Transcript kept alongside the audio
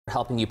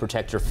helping you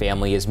protect your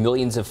family as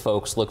millions of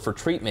folks look for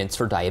treatments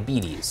for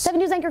diabetes. 7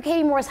 News anchor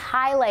Katie Moore is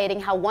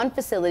highlighting how one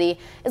facility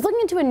is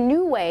looking into a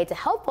new way to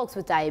help folks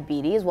with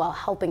diabetes while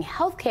helping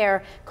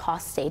healthcare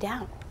costs stay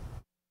down.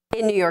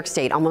 In New York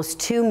State,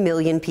 almost 2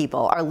 million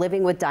people are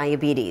living with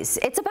diabetes.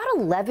 It's about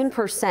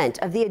 11%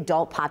 of the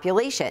adult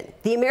population.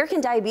 The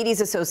American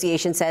Diabetes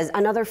Association says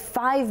another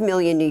 5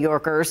 million New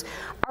Yorkers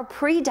are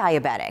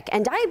pre-diabetic,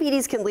 and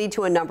diabetes can lead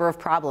to a number of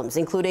problems,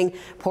 including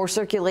poor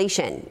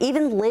circulation,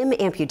 even limb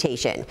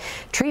amputation.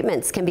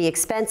 Treatments can be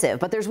expensive,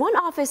 but there's one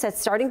office that's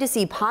starting to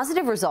see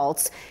positive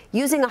results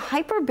using a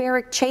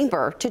hyperbaric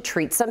chamber to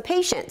treat some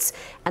patients,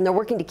 and they're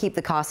working to keep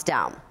the cost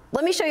down.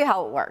 Let me show you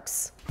how it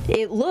works.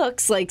 It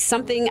looks like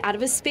something out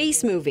of a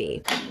space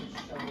movie.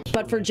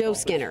 But for Joe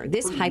Skinner,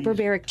 this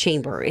hyperbaric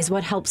chamber is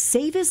what helps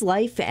save his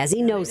life as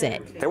he knows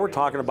it. They were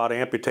talking about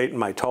amputating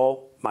my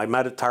toe, my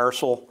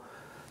metatarsal,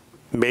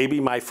 maybe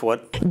my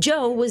foot.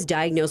 Joe was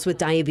diagnosed with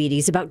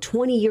diabetes about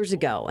 20 years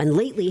ago and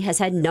lately has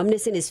had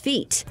numbness in his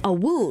feet. A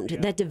wound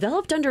that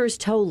developed under his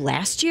toe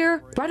last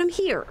year brought him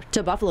here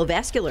to Buffalo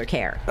Vascular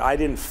Care. I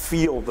didn't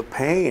feel the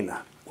pain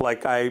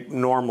like I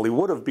normally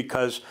would have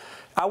because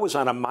I was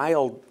on a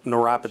mild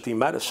neuropathy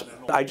medicine.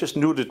 I just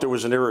knew that there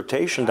was an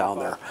irritation down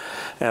there.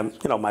 And,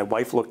 you know, my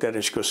wife looked at it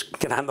and she goes,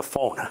 "Get on the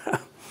phone."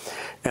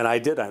 And I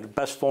did. I had the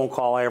best phone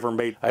call I ever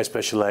made. I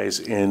specialize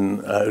in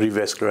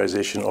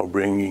revascularization or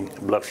bringing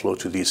blood flow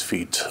to these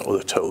feet or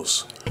the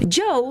toes.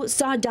 Joe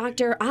saw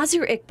Dr.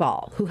 Azir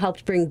Iqbal, who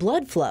helped bring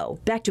blood flow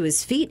back to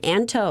his feet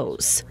and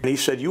toes. And he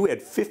said, you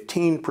had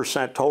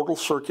 15% total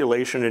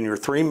circulation in your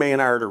 3 main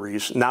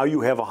arteries. Now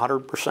you have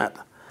 100%.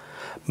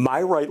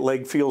 My right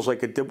leg feels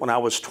like it did when I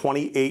was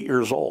 28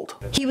 years old.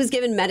 He was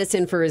given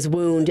medicine for his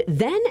wound,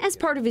 then as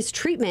part of his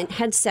treatment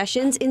had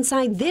sessions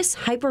inside this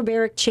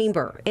hyperbaric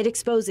chamber. It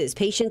exposes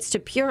patients to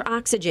pure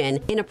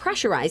oxygen in a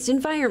pressurized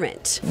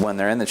environment. When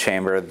they're in the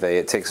chamber,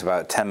 it takes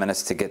about 10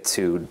 minutes to get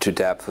to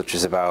depth, which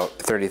is about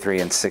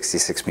 33 and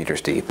 66 meters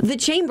deep. The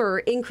chamber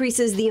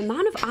increases the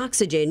amount of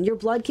oxygen your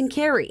blood can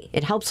carry.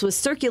 It helps with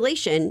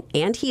circulation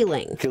and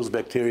healing. Kills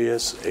bacteria.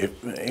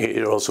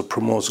 It also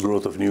promotes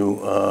growth of new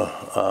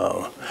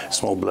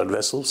small blood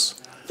vessels.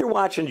 You're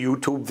watching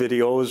YouTube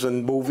videos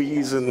and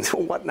movies and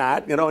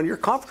whatnot, you know, and you're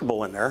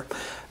comfortable in there.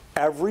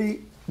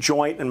 Every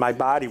joint in my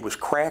body was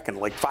cracking,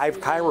 like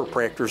 5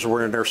 chiropractors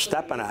were in there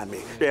stepping on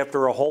me.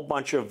 After a whole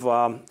bunch of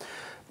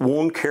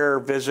wound care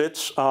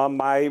visits,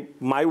 my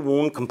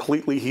wound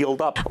completely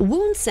healed up.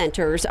 Wound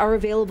centers are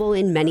available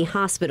in many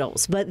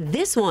hospitals, but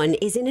this one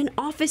is in an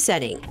office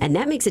setting, and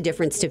that makes a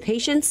difference to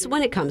patients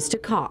when it comes to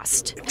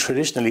cost.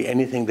 Traditionally,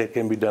 anything that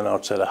can be done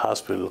outside a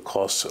hospital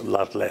costs a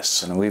lot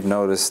less. And we've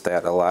noticed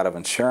that a lot of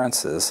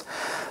insurances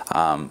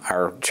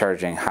are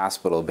charging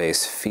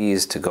hospital-based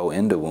fees to go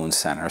into wound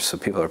centers, so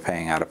people are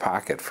paying out of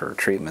pocket for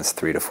treatments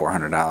 $300 to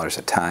 $400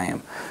 a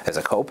time as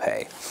a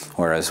copay,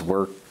 whereas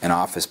we're an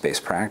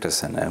office-based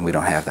practice and we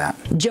don't have that.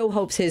 Joe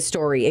hopes his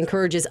story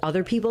encourages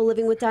other people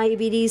living with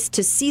diabetes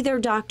to see their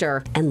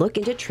doctor and look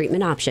into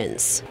treatment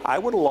options. I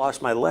would have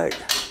lost my leg.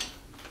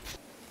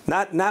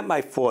 Not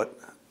my foot,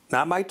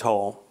 not my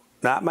toe,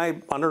 not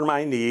under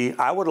my knee.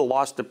 I would have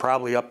lost it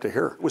probably up to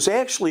here. It was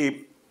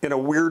actually, in a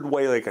weird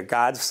way, like a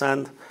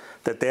godsend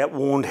that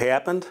wound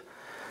happened,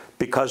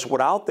 because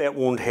without that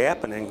wound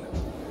happening,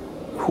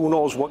 who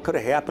knows what could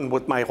have happened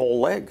with my whole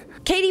leg.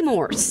 Katie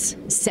Morse,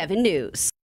 7 News.